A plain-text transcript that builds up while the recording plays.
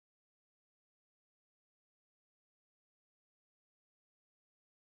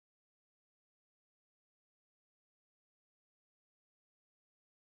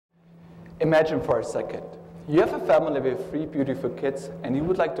Imagine for a second, you have a family with 3 beautiful kids and you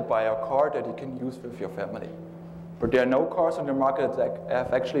would like to buy a car that you can use with your family. But there are no cars on the market that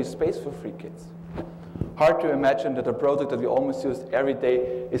have actually space for 3 kids. Hard to imagine that a product that we almost use every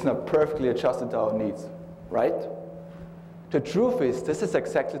day is not perfectly adjusted to our needs, right? The truth is, this is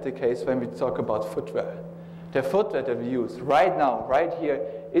exactly the case when we talk about footwear. The footwear that we use right now, right here,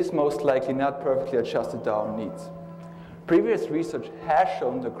 is most likely not perfectly adjusted to our needs. Previous research has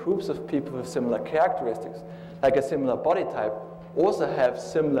shown that groups of people with similar characteristics, like a similar body type, also have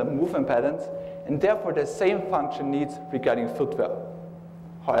similar movement patterns and therefore the same function needs regarding footwear.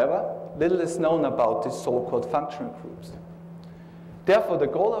 However, little is known about these so-called functional groups. Therefore, the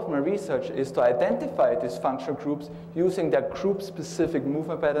goal of my research is to identify these functional groups using their group-specific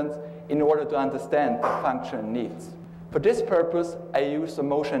movement patterns in order to understand the functional needs. For this purpose, I used a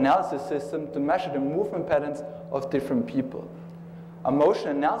motion analysis system to measure the movement patterns of different people. A motion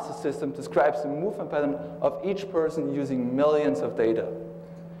analysis system describes the movement pattern of each person using millions of data.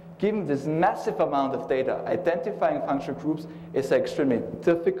 Given this massive amount of data, identifying functional groups is an extremely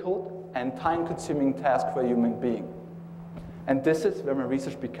difficult and time-consuming task for a human being. And this is where my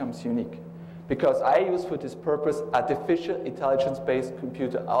research becomes unique, because I use for this purpose artificial intelligence-based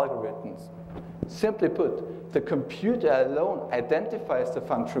computer algorithms. Simply put, the computer alone identifies the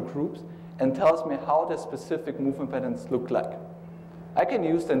functional groups and tells me how the specific movement patterns look like. I can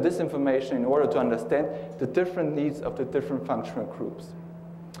use then this information in order to understand the different needs of the different functional groups.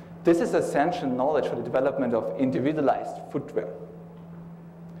 This is essential knowledge for the development of individualized footwear.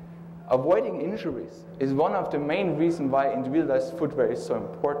 Avoiding injuries is one of the main reasons why individualized footwear is so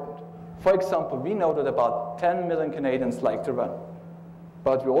important. For example, we know that about 10 million Canadians like to run.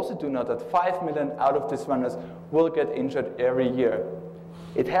 But we also do know that 5 million out of these runners will get injured every year.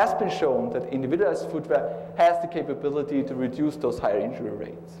 It has been shown that individualized footwear has the capability to reduce those higher injury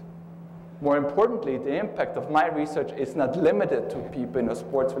rates. More importantly, the impact of my research is not limited to people in a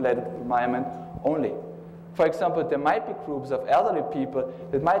sports-related environment only. For example, there might be groups of elderly people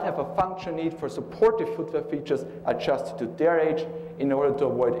that might have a functional need for supportive footwear features adjusted to their age in order to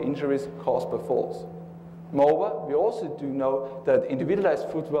avoid injuries caused by falls. Moreover, we also do know that individualized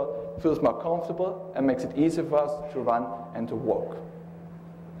footwear feels more comfortable and makes it easier for us to run and to walk.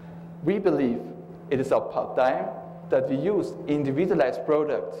 We believe it is about time that we use individualized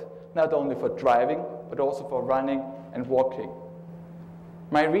products not only for driving, but also for running and walking.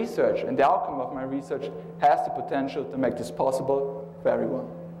 My research and the outcome of my research has the potential to make this possible for everyone.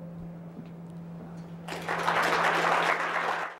 Thank you.